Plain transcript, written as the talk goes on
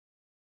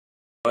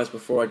Guys,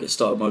 before I get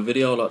started with my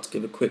video, I'd like to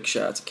give a quick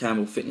shout out to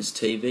Campbell Fitness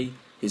TV.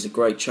 He's a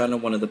great channel.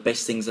 One of the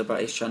best things about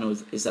his channel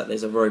is that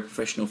there's a very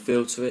professional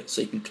feel to it,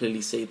 so you can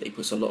clearly see that he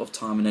puts a lot of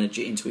time and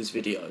energy into his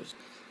videos.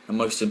 And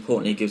most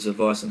importantly, he gives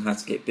advice on how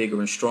to get bigger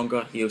and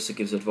stronger. He also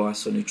gives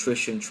advice on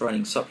nutrition,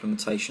 training,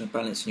 supplementation and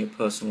balancing your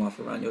personal life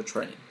around your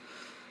training.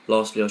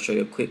 Lastly, I'll show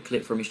you a quick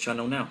clip from his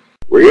channel now.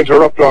 We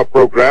interrupt our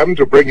program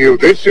to bring you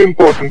this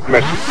important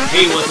message.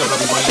 Hey, what's up,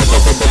 everybody?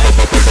 Welcome back.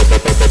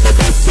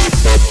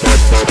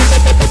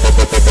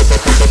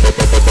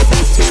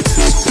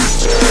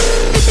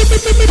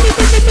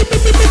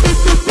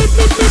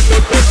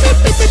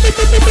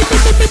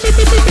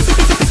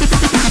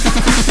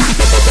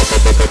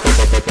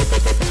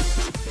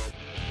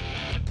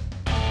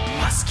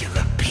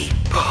 Muscular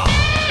people.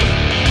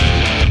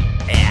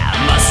 Yeah,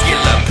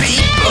 muscular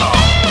people.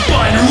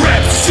 1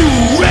 rep, 2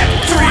 rep,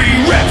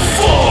 3 rep,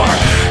 4.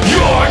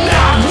 You're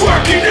not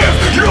working if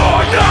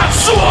you're not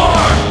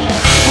sore.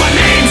 My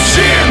name's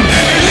Jim,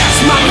 and that's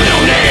my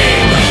middle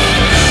name.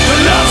 The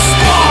love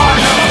spawn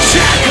of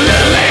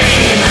Chocolate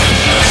Lane.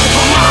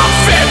 My mom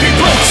fed me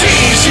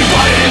protein, she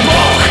bought it in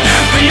bulk.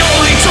 The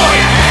only toy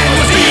I had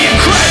was the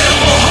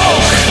Incredible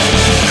Hulk.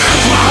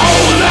 My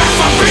whole life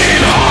I've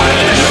been harder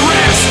than the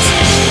rest.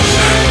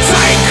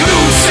 Tight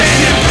glutes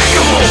and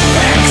impeccable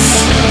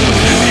pecs.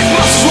 If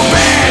muscles were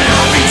bad,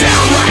 I'd be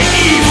downright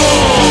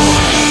evil.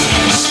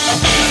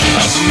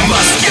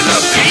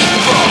 Muscular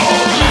people.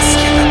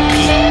 Muscular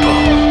people.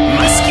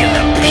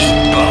 Muscular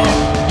people.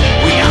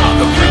 We are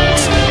the root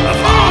of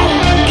all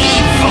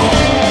evil.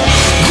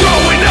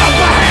 Growing up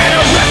I had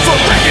a rep for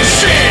wrecking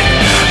shit.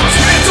 I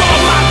spent all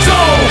my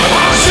dough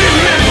on gym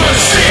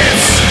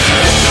memberships.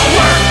 I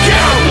work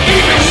out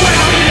even when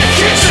I'm in the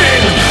kitchen.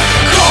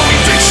 Call me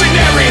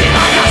dictionary,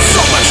 I got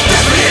so much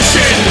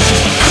definition.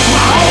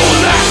 My whole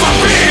life I've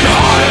been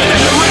harder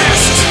than the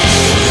rest.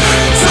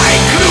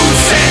 Tight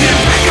glutes and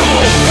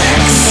impeccable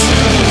pecs.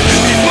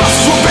 If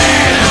muscles were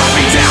bad, I'd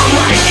be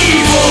downright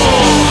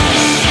evil.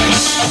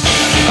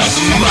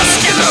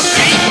 Muscular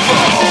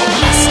people.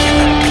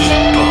 Muscular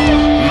people.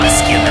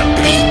 Muscular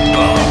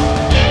people.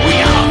 We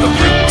are the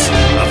root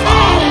of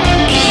all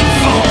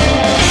evil.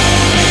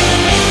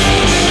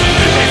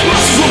 If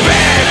muscles were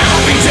bad,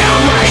 I'd be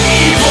downright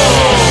evil.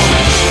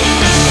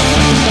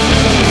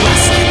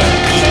 Muscular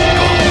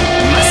people.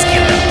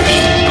 Muscular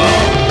people.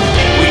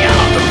 We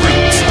are the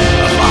root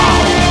of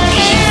all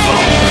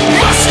evil.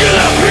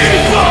 Muscular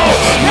people.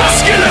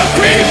 Muscular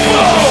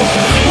people.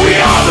 We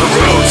are the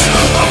root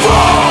of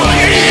all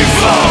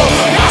evil.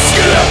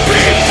 Muscular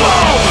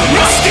people.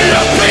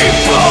 Muscular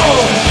people.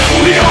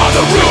 We are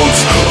the root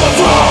of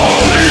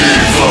all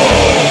evil.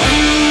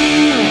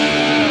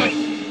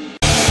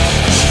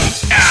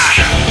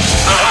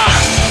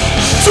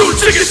 2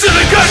 tickets to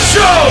the gun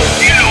show.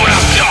 You know what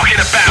I'm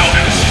talking about.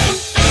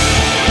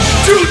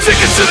 2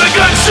 tickets to the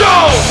gun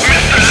show.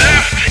 Mr.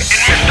 Left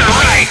and Mr.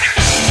 Right.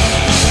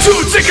 2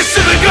 tickets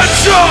to the gun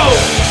show.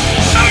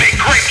 I make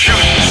grape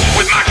juice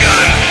with my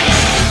guns.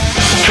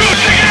 2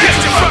 tickets. Get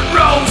your front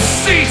row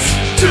seats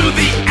to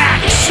the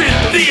action.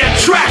 The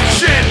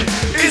attraction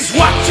is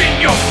watching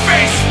your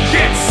face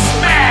get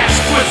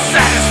smashed with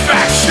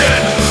satisfaction.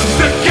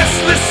 The guest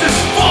list is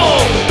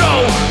full,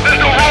 though there's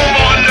no room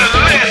on the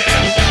list.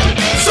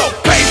 So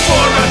pay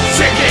for a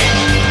ticket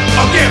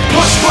or get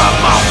pushed from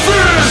my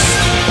fist.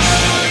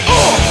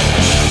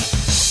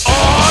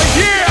 Oh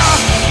yeah!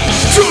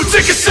 2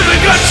 tickets to the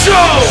gun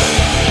show.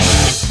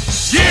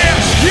 Yeah,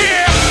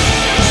 yeah.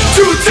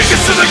 2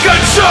 tickets to the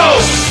gun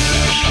show.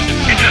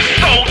 It's a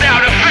sold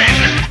out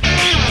event,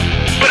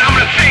 but I'm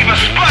gonna save a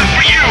spot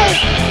for you.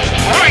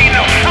 Right in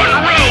the front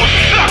row,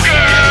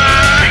 sucker.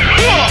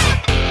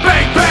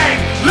 Bang bang,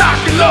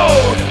 lock and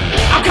load.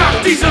 I'm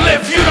cock diesel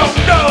if you don't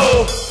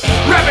know.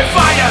 Rapid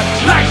fire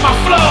like